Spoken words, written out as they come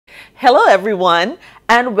Hello everyone,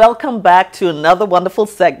 and welcome back to another wonderful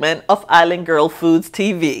segment of Island Girl Foods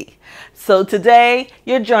TV. So today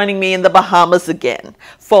you're joining me in the Bahamas again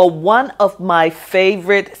for one of my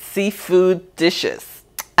favorite seafood dishes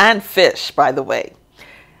and fish, by the way.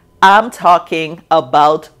 I'm talking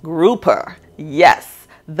about grouper. Yes,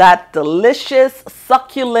 that delicious,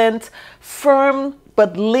 succulent, firm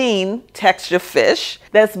but lean texture fish.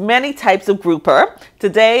 There's many types of grouper.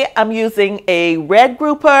 Today I'm using a red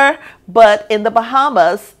grouper, but in the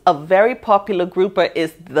Bahamas, a very popular grouper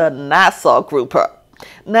is the Nassau grouper.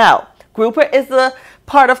 Now, grouper is a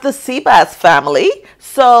part of the sea bass family,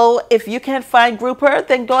 so if you can't find grouper,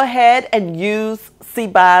 then go ahead and use sea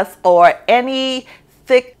bass or any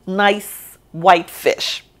thick, nice white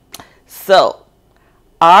fish. So,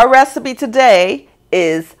 our recipe today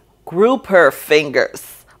is grouper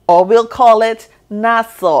fingers, or we'll call it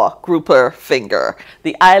Nassau grouper finger,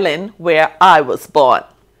 the island where I was born.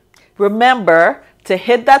 Remember to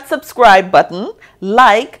hit that subscribe button,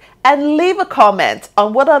 like, and leave a comment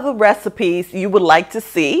on what other recipes you would like to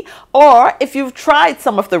see, or if you've tried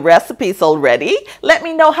some of the recipes already, let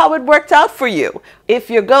me know how it worked out for you. If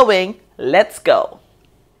you're going, let's go.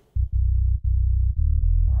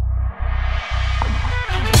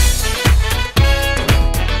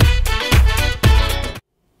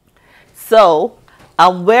 So,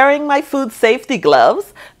 I'm wearing my food safety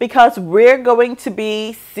gloves because we're going to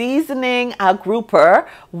be seasoning our grouper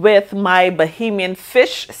with my Bahamian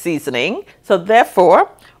fish seasoning. So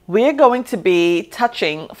therefore, we're going to be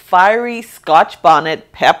touching fiery Scotch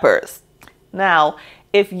bonnet peppers. Now,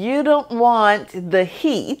 if you don't want the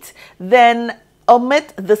heat, then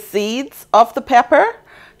omit the seeds of the pepper.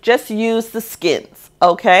 Just use the skins,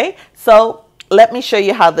 okay? So let me show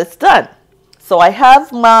you how this is done. So I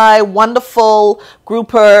have my wonderful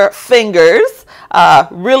grouper fingers,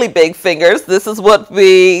 really big fingers. This is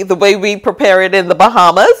the way we prepare it in the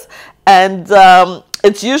Bahamas. And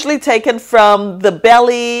it's usually taken from the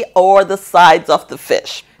belly or the sides of the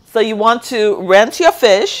fish. So you want to rinse your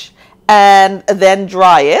fish and then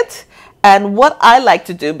dry it. And what I like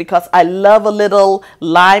to do, because I love a little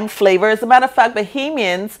lime flavor, as a matter of fact,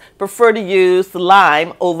 Bahamians prefer to use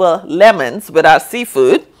lime over lemons with our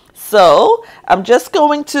seafood. So I'm just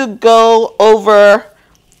going to go over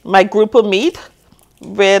my grouper meat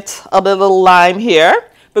with a little lime here.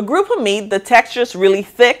 The grouper meat, the texture is really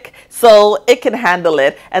thick, so it can handle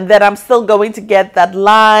it. And then I'm still going to get that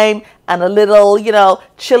lime and a little,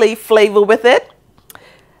 chili flavor with it.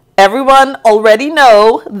 Everyone already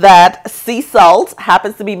know that sea salt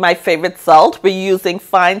happens to be my favorite salt. We're using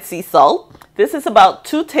fine sea salt. This is about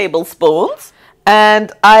 2 tablespoons.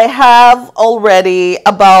 And I have already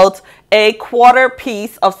about a 1/4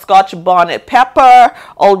 piece of Scotch bonnet pepper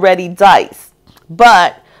already diced.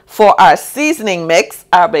 But for our seasoning mix,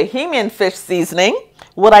 our Bahamian fish seasoning,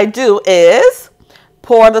 what I do is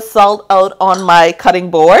pour the salt out on my cutting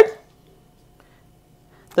board.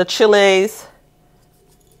 The chilies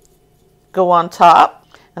go on top.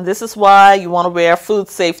 And this is why you want to wear a food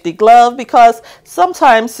safety glove, because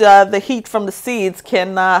sometimes the heat from the seeds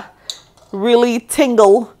can really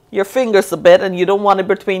tingle your fingers a bit, and you don't want it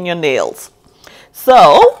between your nails.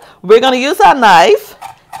 So we're going to use our knife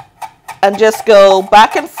and just go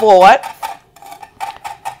back and forth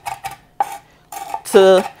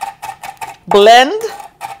to blend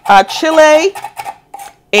our chili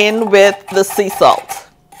in with the sea salt.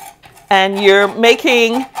 And you're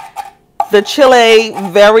making the chili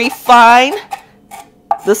very fine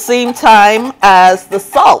the same time as the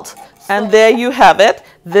salt. And there you have it.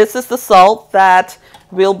 This is the salt that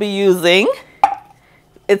we'll be using.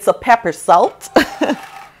 It's a pepper salt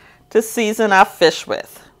to season our fish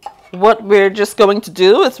with. What we're just going to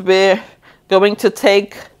do is we're going to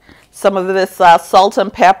take some of this salt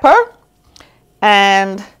and pepper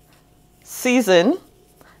and season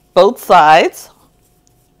both sides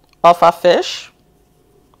of our fish.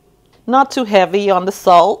 Not too heavy on the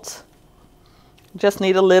salt. Just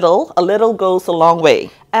need a little. A little goes a long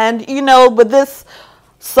way. And with this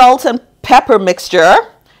salt and pepper mixture,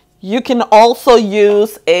 you can also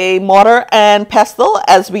use a mortar and pestle,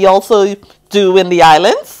 as we also do in the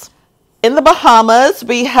islands. In the Bahamas,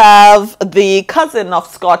 we have the cousin of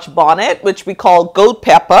Scotch bonnet, which we call goat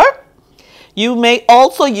pepper. You may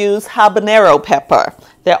also use habanero pepper.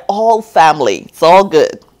 They're all family. It's all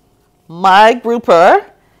good. My grouper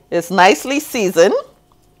is nicely seasoned,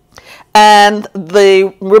 and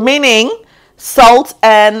the remaining salt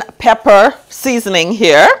and pepper seasoning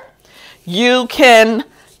here, you can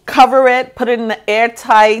cover it, put it in an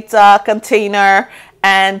airtight container,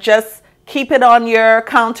 and just keep it on your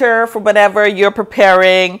counter for whenever you're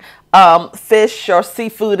preparing fish or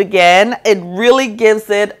seafood again. It really gives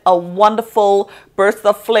it a wonderful burst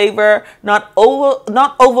of flavor, not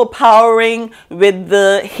overpowering with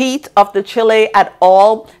the heat of the chili at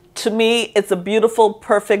all. To me, it's a beautiful,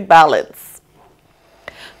 perfect balance.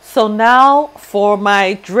 So now for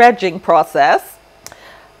my dredging process.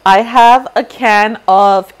 I have a can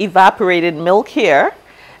of evaporated milk here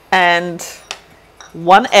and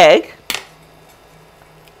 1 egg.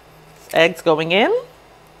 Eggs going in.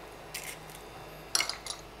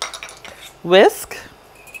 Whisk.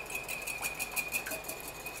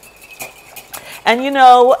 And you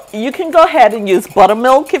know, you can go ahead and use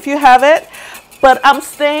buttermilk if you have it, but I'm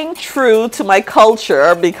staying true to my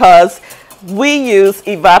culture because we use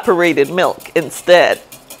evaporated milk instead.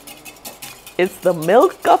 It's the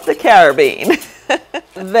milk of the Caribbean.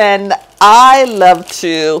 Then I love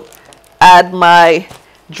to add my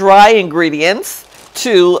dry ingredients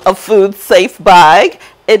to a food safe bag.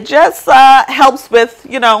 It just helps with,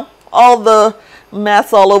 you know, all the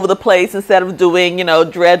mess all over the place instead of doing, you know,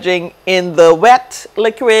 dredging in the wet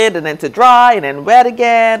liquid and then to dry and then wet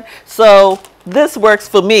again. So this works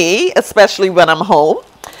for me, especially when I'm home.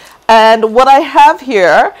 And what I have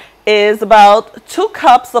here is about 2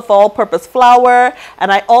 cups of all-purpose flour,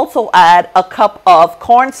 and I also add a cup of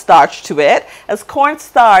cornstarch to it, as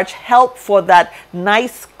cornstarch helps for that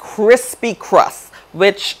nice crispy crust,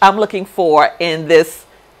 which I'm looking for in this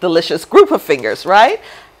delicious grouper fingers, right?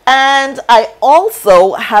 And I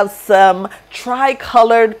also have some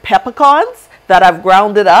tri-colored peppercorns that I've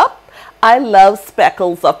grounded up. I love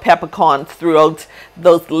speckles of peppercorns throughout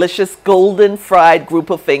those delicious golden fried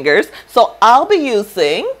grouper fingers. So I'll be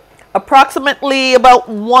using approximately about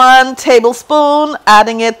 1 tablespoon,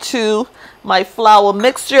 adding it to my flour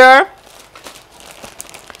mixture.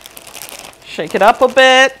 Shake it up a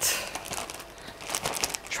bit.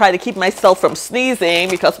 Try to keep myself from sneezing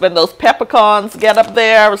because when those peppercorns get up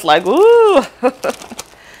there, I was like, ooh.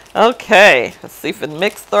 Okay, let's see if it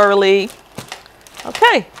mixed thoroughly.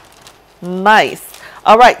 Okay, nice.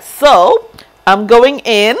 All right, so I'm going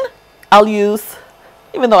in. I'll use,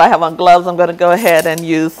 even though I have on gloves, I'm going to go ahead and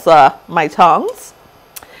use my tongs.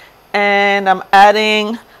 And I'm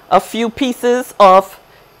adding a few pieces of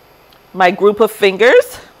my grouper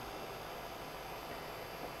fingers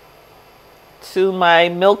to my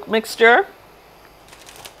milk mixture.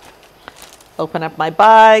 Open up my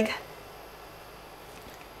bag.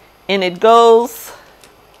 In it goes.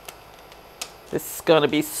 This is going to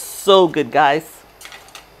be so good, guys.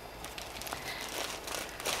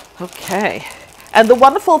 Okay. And the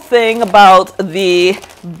wonderful thing about the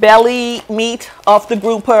belly meat of the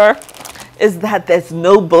grouper is that there's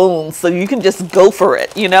no bones, so you can just go for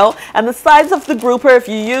it, you know? And the sides of the grouper, if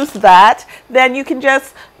you use that, then you can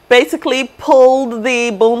just basically pull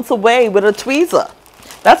the bones away with a tweezer.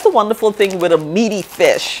 That's the wonderful thing with a meaty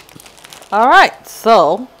fish. All right,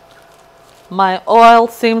 so my oil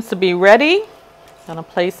seems to be ready. I'm gonna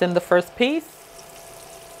place in the first piece.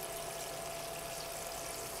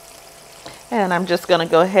 And I'm just gonna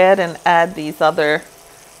go ahead and add these other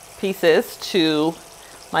pieces to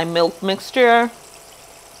my milk mixture.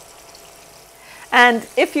 And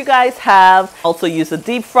if you guys have, also use a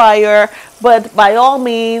deep fryer, but by all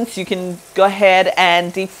means, you can go ahead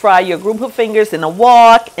and deep fry your grouper fingers in a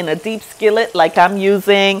wok, in a deep skillet like I'm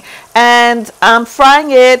using. And I'm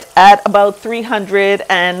frying it at about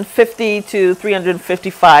 350 to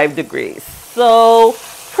 355 degrees. So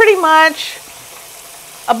pretty much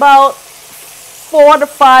about 4 to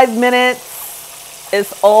 5 minutes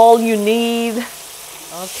is all you need.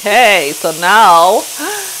 Okay, so now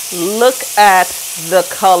look at the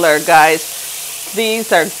color, guys.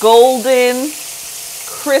 These are golden,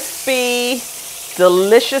 crispy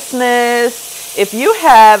deliciousness. If you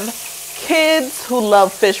have kids who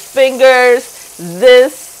love fish fingers,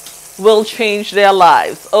 this will change their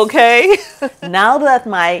lives, okay? Now that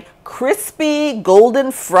my crispy,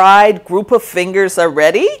 golden fried grouper fingers are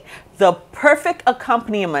ready, the perfect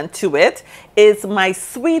accompaniment to it is my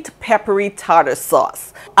sweet peppery tartar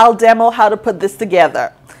sauce. I'll demo how to put this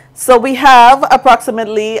together. So we have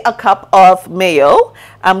approximately a cup of mayo.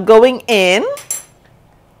 I'm going in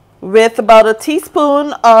with about a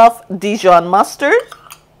teaspoon of Dijon mustard,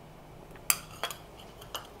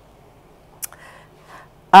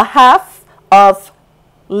 a half of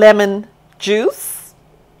lemon juice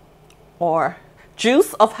or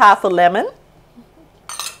juice of half a lemon.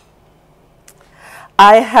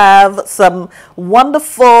 I have some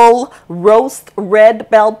wonderful roast red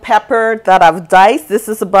bell pepper that I've diced. This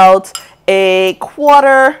is about a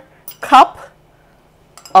 1/4 cup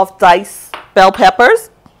of diced bell peppers.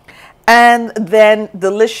 And then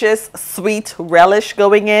delicious sweet relish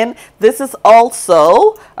going in. This is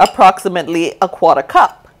also approximately a 1/4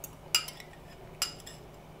 cup.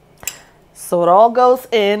 So it all goes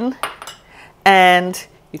in, and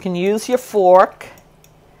you can use your fork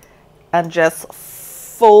and just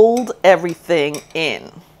fold everything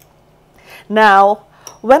in. Now,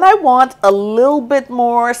 when I want a little bit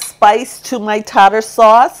more spice to my tartar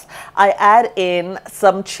sauce, I add in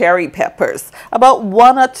some cherry peppers. About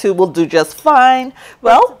 1 or 2 will do just fine.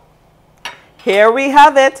 Well, here we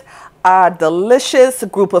have it, our delicious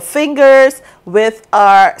group of fingers with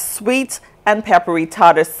our sweet and peppery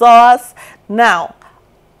tartar sauce. Now,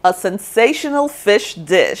 a sensational fish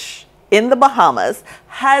dish in the Bahamas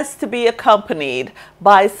has to be accompanied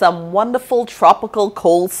by some wonderful tropical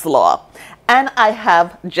coleslaw. And I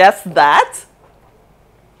have just that.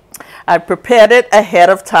 I prepared it ahead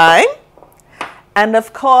of time. And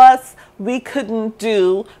of course, we couldn't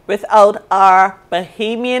do without our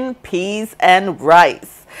Bahamian peas and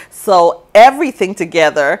rice. So everything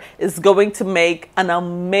together is going to make an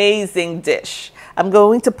amazing dish. I'm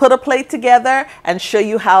going to put a plate together and show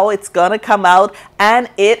you how it's gonna come out, and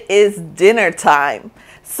it is dinner time.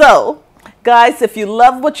 So guys, if you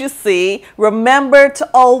love what you see, remember to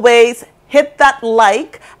always hit that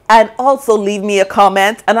like and also leave me a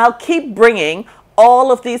comment, and I'll keep bringing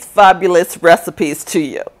all of these fabulous recipes to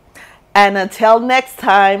you. And until next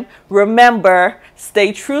time, remember,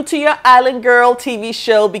 stay true to your Island Girl TV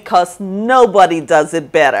show, because nobody does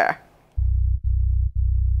it better.